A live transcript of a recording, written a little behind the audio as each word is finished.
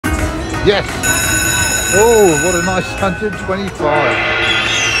Yes! Oh, what a nice 125.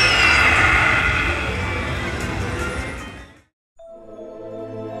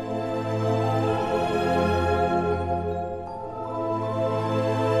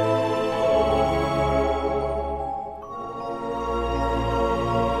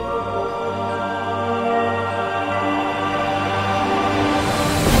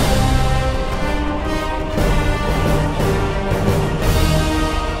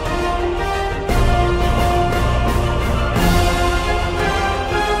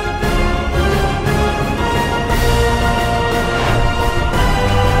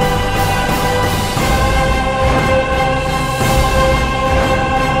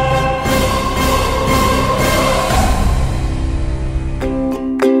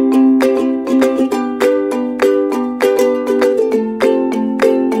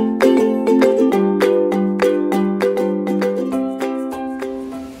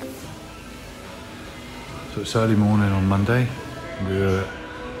 So it's early morning on Monday. We're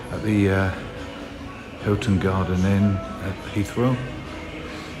at the Hilton Garden Inn at Heathrow.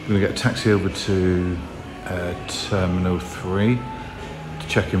 We're going to get a taxi over to Terminal 3 to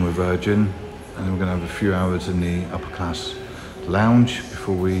check in with Virgin, and then we're going to have a few hours in the upper class lounge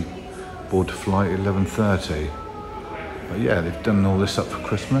before we board the flight at 11:30. But yeah, they've done all this up for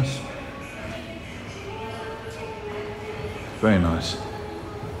Christmas. Very nice.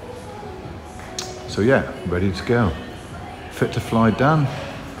 So yeah, ready to go. Fit to fly done,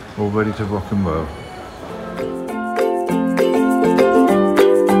 all ready to rock and roll.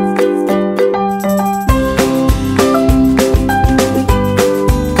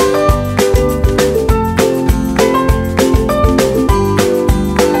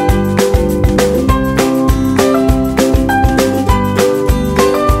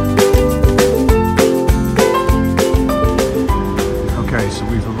 Okay, so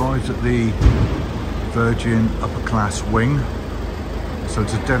we've arrived at the Virgin upper class wing, so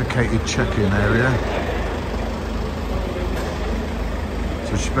it's a dedicated check-in area,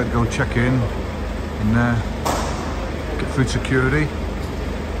 so you better go check in and get through security,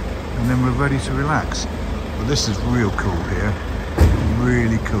 and then we're ready to relax. But this is real cool here,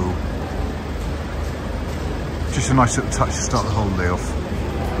 really cool. Just a nice little touch to start the holiday off.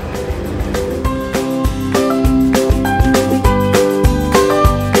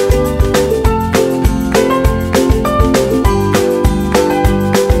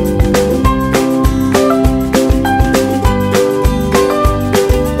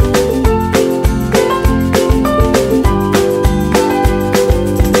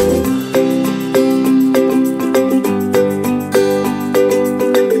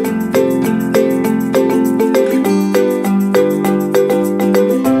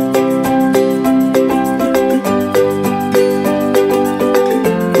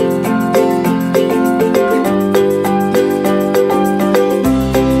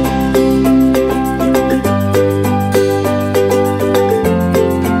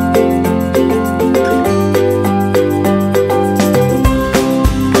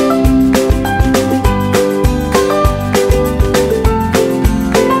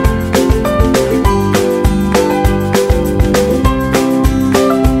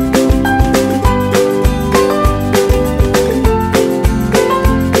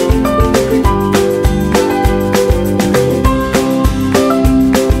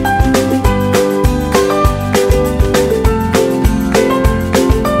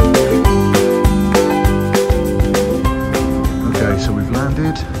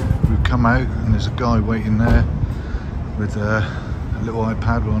 We've come out and there's a guy waiting there with a little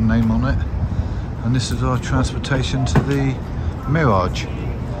iPad with our name on it, and this is our transportation to the Mirage.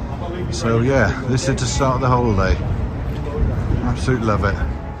 So yeah, this is the start of the holiday. Absolutely love it.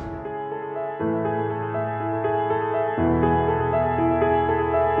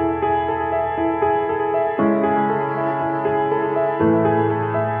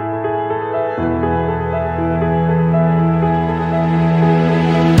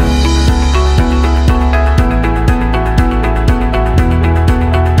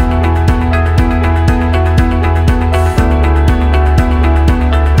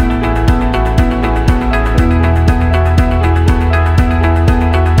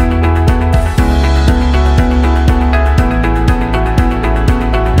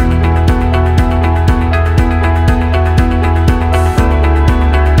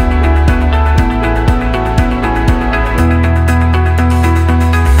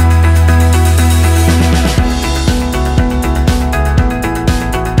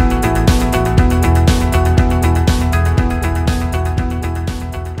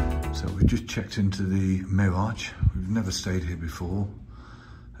 Checked into the Mirage. We've never stayed here before.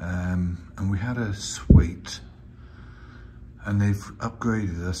 and we had a suite, and they've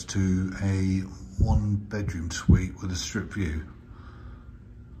upgraded us to a 1-bedroom suite with a strip view.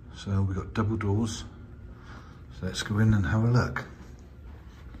 So we've got double doors. So let's go in and have a look.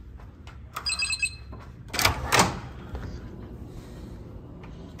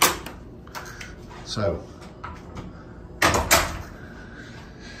 So,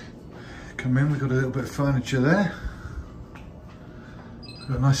 come in, we've got a little bit of furniture there. We've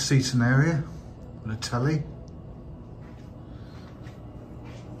got a nice seating area with a telly.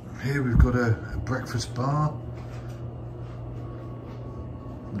 Here we've got a breakfast bar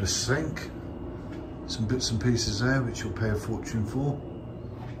with a sink. Some bits and pieces there which you'll pay a fortune for.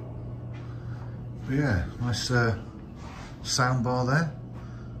 But yeah, nice sound bar there.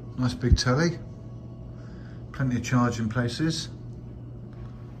 Nice big telly. Plenty of charging places.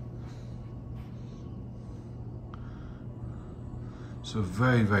 So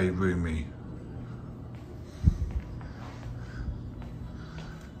very, very roomy.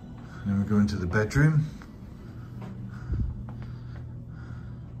 And then we go into the bedroom.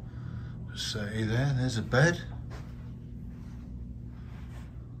 Just say there's a bed.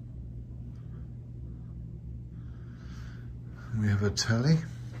 And we have a telly.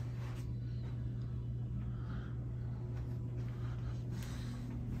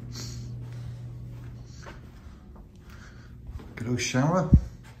 Good old shower.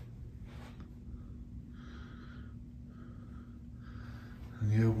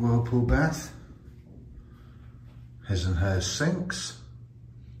 And the old whirlpool bath. His and hers sinks.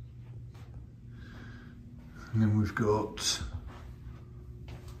 And then we've got some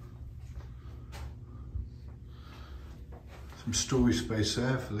storage space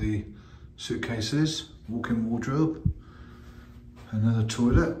there for the suitcases, walk-in wardrobe, another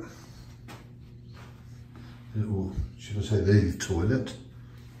toilet. Or should I say the toilet?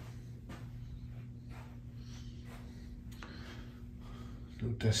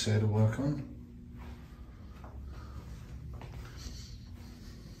 Little desk there to work on.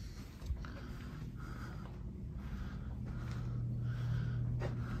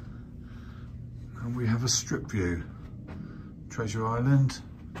 And we have a strip view. Treasure Island,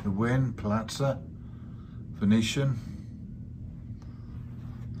 the Wynn, Palazzo, Venetian,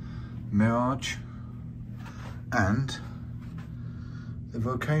 Mirage, and the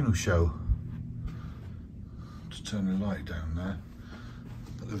Volcano Show. Just turn the light down there.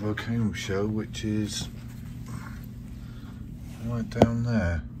 But the Volcano Show, which is right down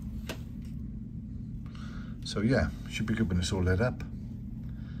there. So yeah, should be good when it's all lit up.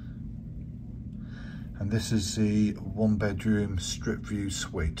 And this is the 1-bedroom strip view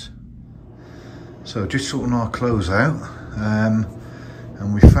suite. So just sorting our clothes out, and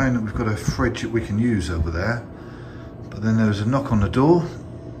we found that we've got a fridge that we can use over there. But then there was a knock on the door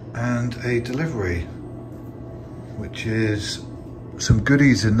and a delivery, which is some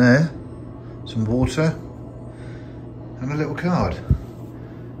goodies in there, some water, and a little card,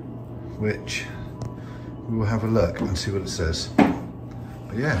 which we will have a look and see what it says.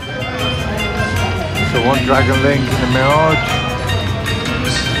 But yeah. So 1 Dragon Link in the Mirage,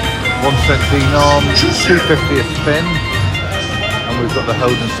 1 Centene arm, 250 a spin, and we've got the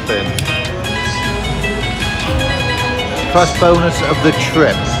Holden spin. First bonus of the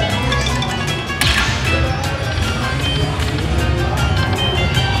trip.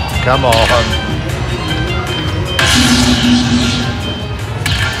 Come on.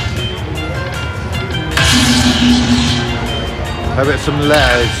 Have it some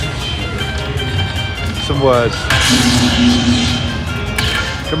letters. Some words.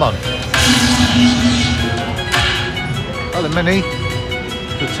 Come on. Oh, the mini.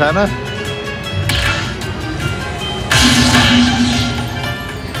 The tenner.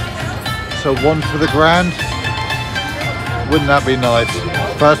 So 1 for the grand. Wouldn't that be nice?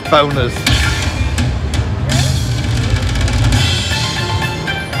 First bonus.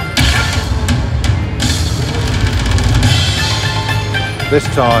 This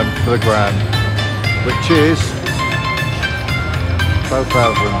time for the grand, which is 12,000.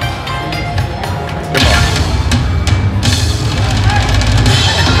 Come on.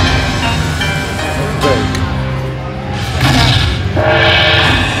 That's big.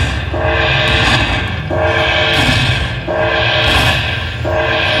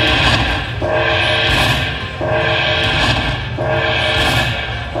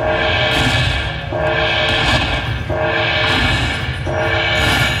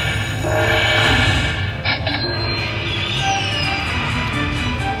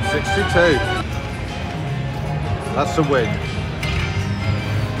 62. That's a win.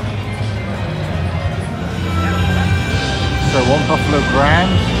 So 1 Buffalo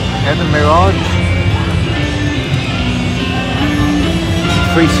grand. in the Mirage.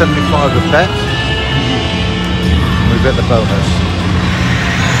 375 a bet. We get the bonus.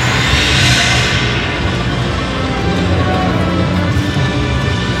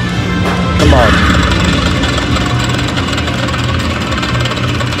 Come on.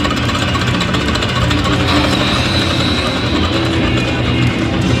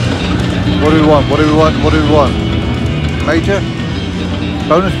 What do we want? What do we want? What do we want? Major?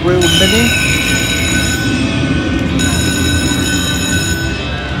 Bonus wheel mini?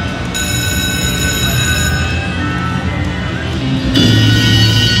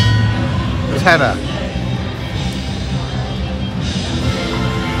 Tenner.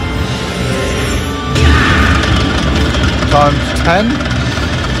 Times 10.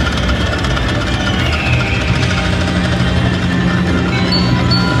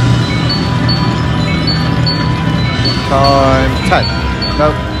 Times 10. No,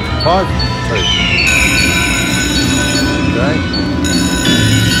 5, 2. Okay.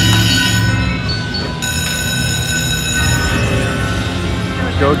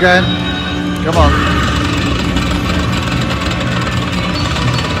 Go again. Come on.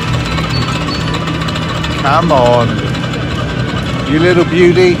 Come on. You little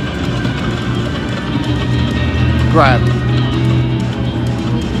beauty. Grand.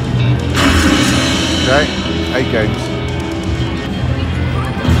 Okay, 8 games.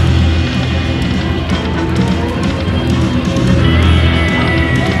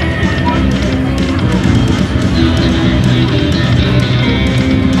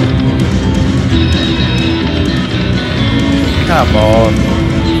 Come on,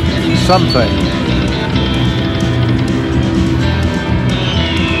 something.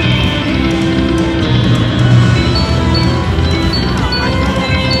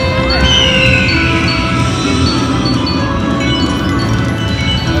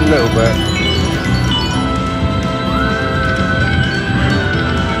 A little bit.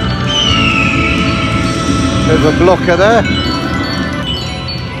 There's a blocker there.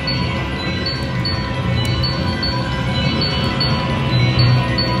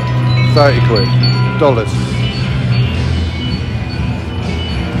 £30.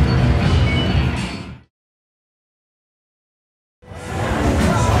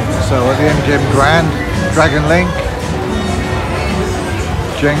 So at the MGM Grand, Dragon Link,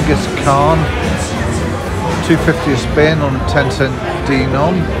 Genghis Khan, 250 a spin on a 10-cent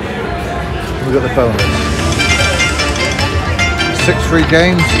denom. We got the bonus. 6 free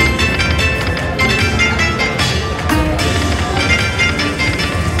games.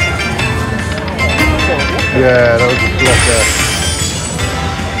 Yeah, that was a blocker.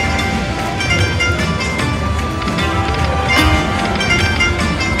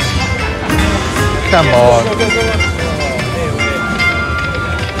 Come on.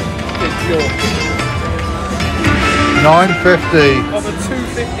 $9.50. Of a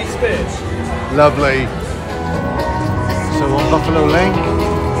 250 spin. Lovely. So on Buffalo Link,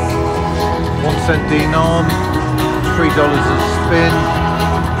 1 cent denom, $3 a spin.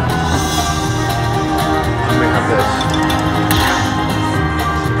 We have this.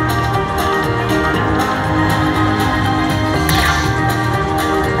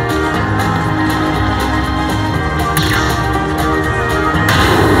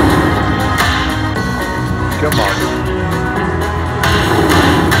 Come on.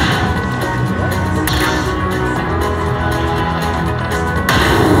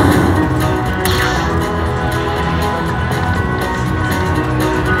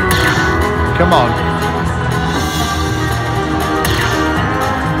 Come on.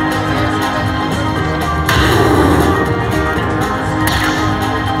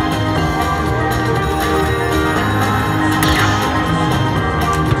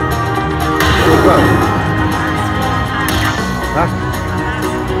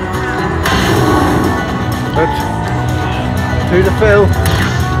 But to the fill.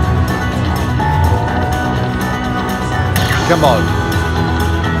 Come on.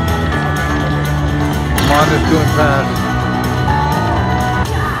 Mine is going fast.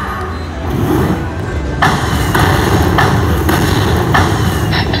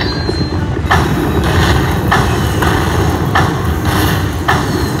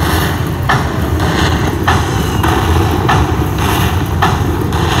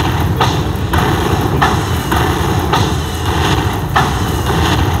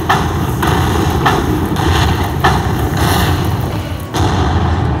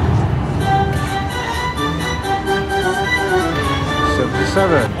 So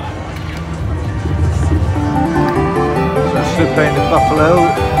still playing the Buffalo,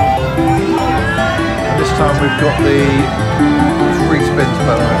 and this time we've got the free spins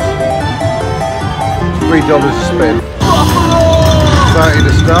bonus. $3 a spin. 30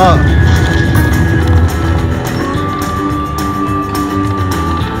 to start.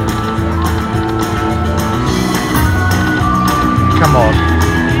 Come on.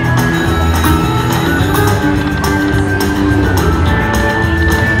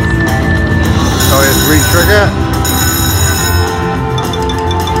 Oh, it's re-trigger.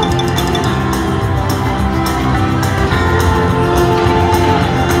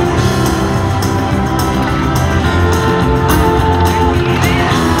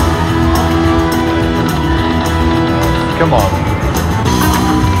 Come on.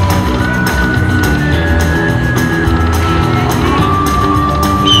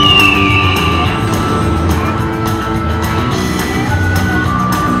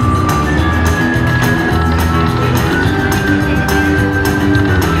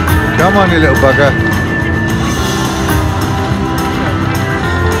 Come on, you little bugger.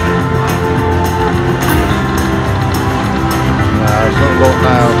 No, it's not locked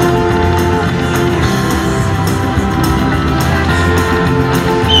now.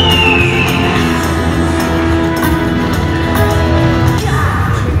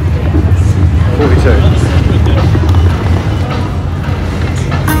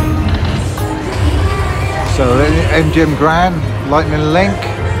 So MGM Grand, Lightning Link,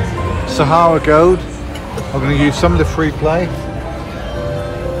 Sahara Gold. I'm going to use some of the free play.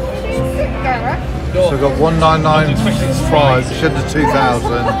 So I've got 1995, shed to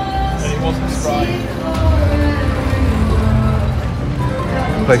 2000.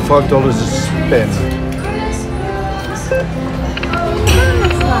 Play $5 a spin.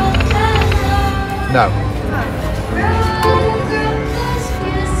 No.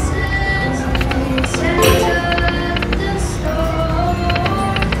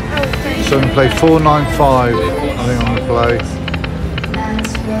 So I'm going to play 495, I think I'm going to play.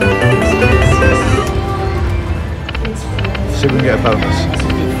 See if we can get a bonus.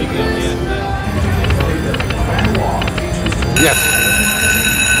 Yes!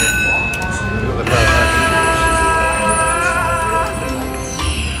 Got the bonus.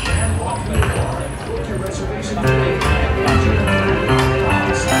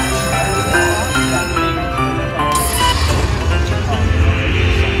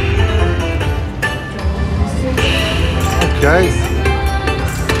 Okay.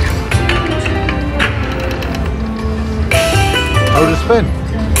 Hold a spin.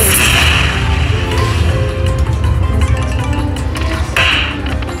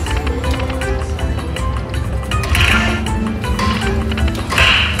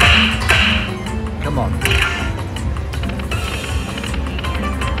 Come on.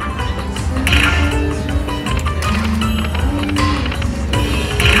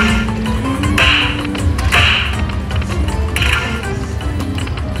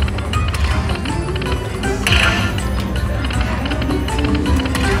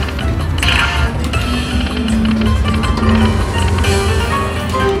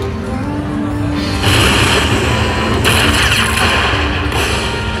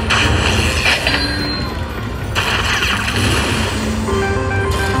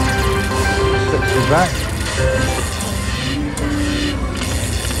 Back.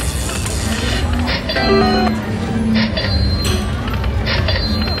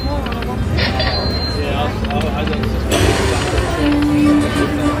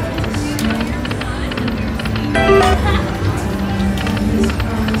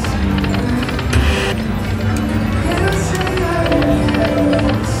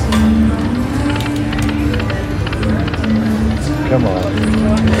 Come on.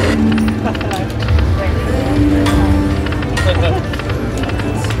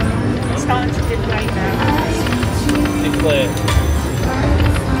 It's starting to deflate now. Deflate.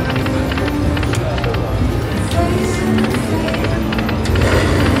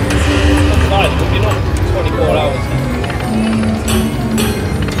 Nice, but you're not 24 hours now.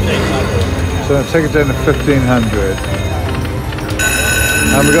 So take it down to 1500.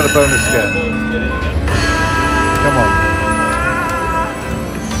 And we got the bonus again. Come on.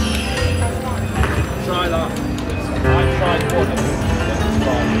 Try that. I tried one.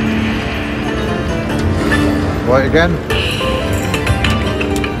 Right again.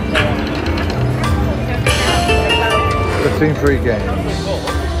 Fifteen free games.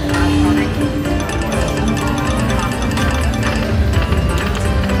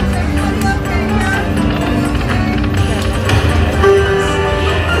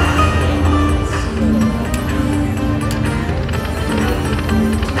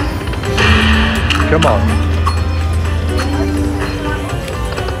 Come on.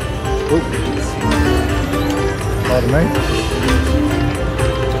 Oop. Pardon me.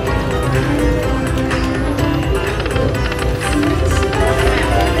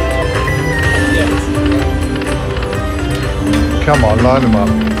 Come on, line them up.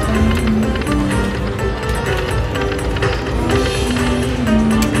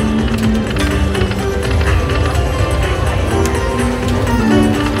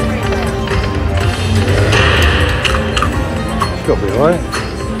 It's got to be right.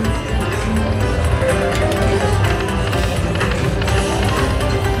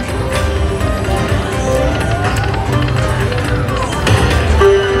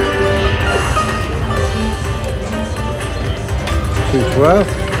 $2.12.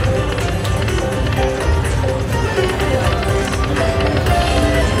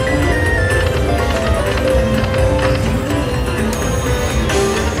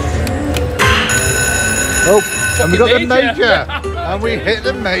 Oh, and we got the major, and we hit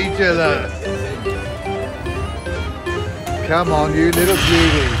the major there. Come on, you little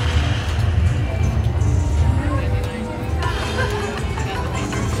beauty.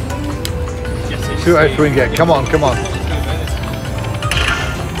 See what else we can get. Come on, come on.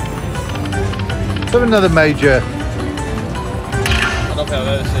 Let's have another major. I don't think I've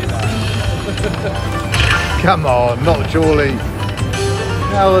ever seen that. Come on, not surely.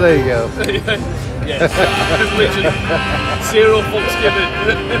 Oh, well, there you go. Yes, literally 0 fucks given.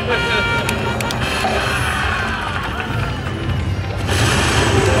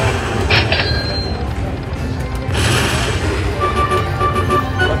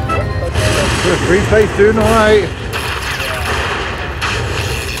 Free place doing alright.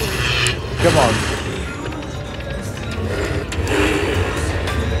 Come on.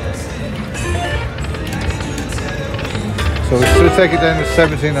 So we're still take it down to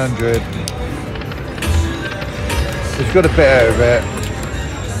 1700. We've got a bit out of it.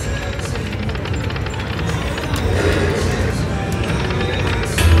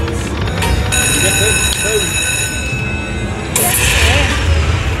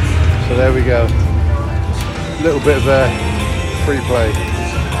 So there we go. A little bit of a free play.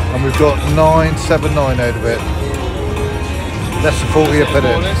 And we've got 979 out of it. That's the 40 I put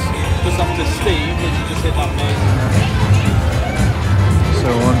in. Just after Steve, which you just hit that button. So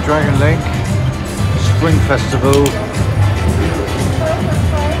on Dragon Link, Spring Festival, we've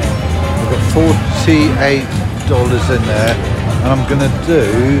got $48 in there, and I'm going to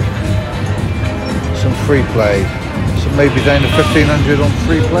do some free play. So maybe down to 1500 on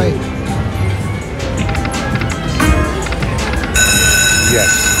free play. Yes,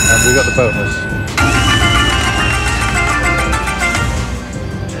 and we got the bonus.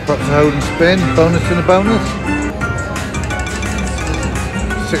 Perhaps a hold and spin, bonus in a bonus.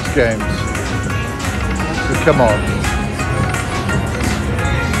 6 games. So come on.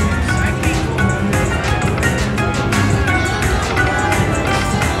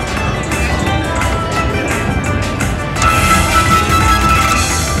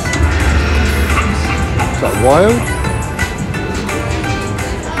 Is that wild?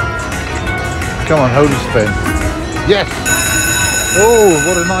 Come on, hold and spin. Yes! Oh,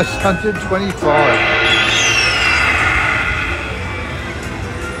 what a nice 125.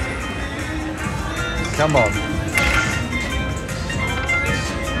 Come on.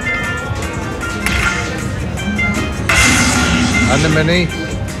 And the mini.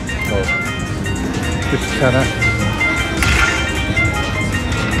 Oh, just a tenner.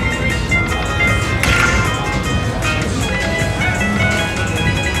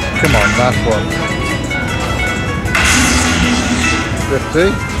 Come on, last one. 50?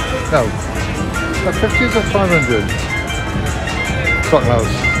 No. No, 50 is or 500? Fuck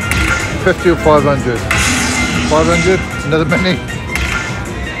knows. 50 or 500? 500? Another mini?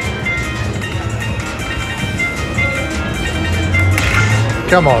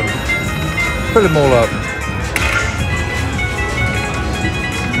 Come on. Fill them all up.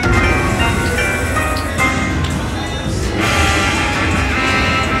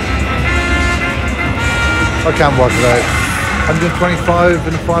 I can't work it out. 125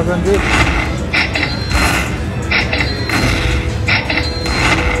 and 500?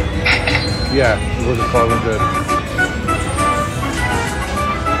 Yeah, it was a 500.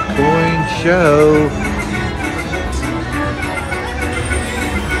 Coin show.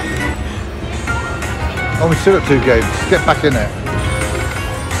 Oh, we still got 2 games. Get back in there.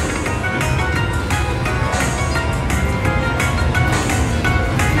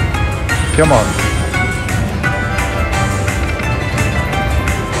 Come on.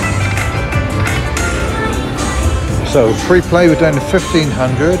 So free play, we're down to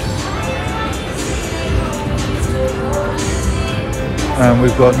 1500. And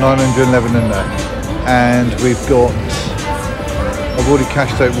we've got 911 in there. And we've got, I've already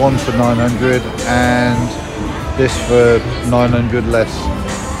cashed out one for 900 and this for 900 less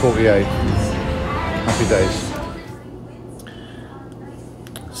 48. Happy days.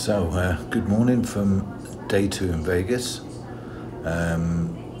 So, good morning from day 2 in Vegas.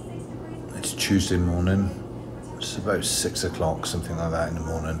 It's Tuesday morning. It's about 6 o'clock, something like that in the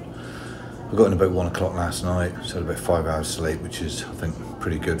morning. I got in about 1 o'clock last night, so about 5 hours sleep, which is, I think,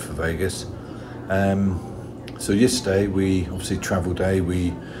 pretty good for Vegas. So yesterday, we obviously travel day.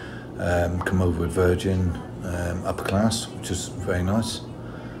 We come over with Virgin upper class, which is very nice.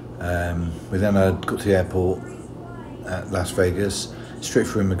 We then got to the airport at Las Vegas, straight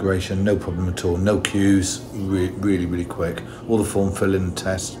through immigration, no problem at all, no queues, really quick. All the form filling and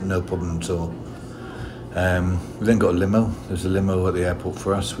test, no problem at all. We then got a limo. There's a limo at the airport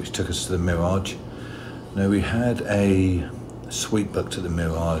for us, which took us to the Mirage. Now, we had a suite booked at the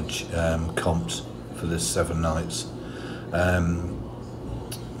Mirage comps for the 7 nights.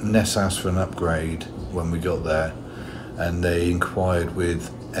 Ness asked for an upgrade when we got there, and they inquired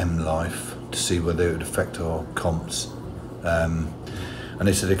with M Life to see whether it would affect our comps. And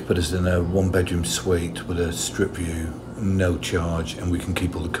they said they could put us in a 1-bedroom suite with a strip view, no charge, and we can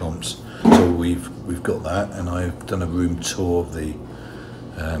keep all the comps. So we've got that, and I've done a room tour of the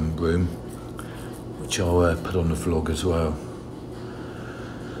room, which I'll put on the vlog as well.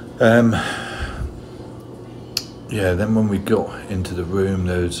 Yeah, then when we got into the room,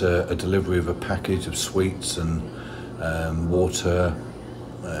 there was a delivery of a package of sweets and water,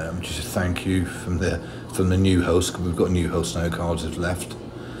 which is a thank you from the new host, because we've got a new host now. Cards have left.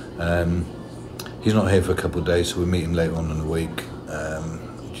 He's not here for a couple of days, so we'll meet him later on in the week.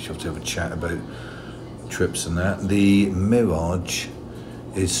 Just have to have a chat about trips and that. The Mirage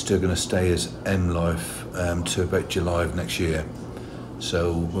is still going to stay as M Life to about July of next year.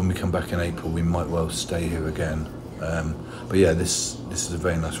 So when we come back in April, we might well stay here again. But yeah, this is a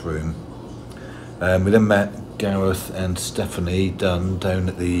very nice room. We then met Gareth and Stephanie Dunn down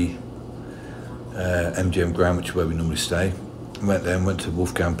at the MGM Grand, which is where we normally stay. Went there and went to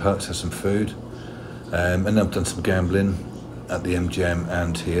Wolfgang Puck's, had some food. And then I've done some gambling at the MGM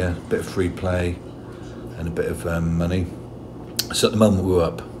and here. A bit of free play and a bit of money. So at the moment we're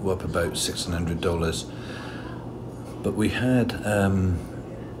up about $1,600. But we had, on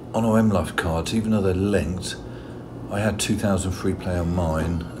our M Life cards, even though they're linked, I had 2,000 free play on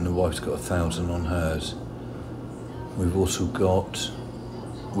mine, and the wife's got 1,000 on hers. We've also got,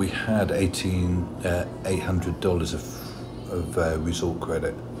 we had $800 of resort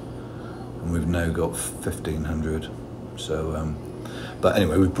credit, and we've now got 1,500. So, but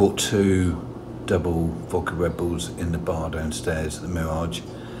anyway, we bought 2 double vodka Red Bulls in the bar downstairs at the Mirage,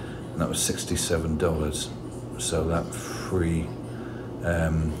 and that was $67. So that free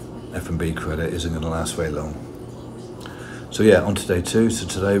F&B credit isn't going to last very long. So yeah, on to day 2. So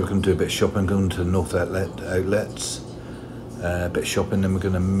today we're going to do a bit of shopping, going to North Outlets, a bit of shopping, then we're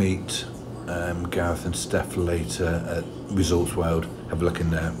going to meet Gareth and Steph later at Resorts World, have a look in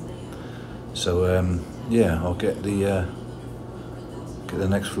there. So yeah, I'll get the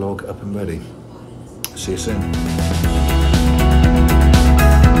next vlog up and ready. See you soon.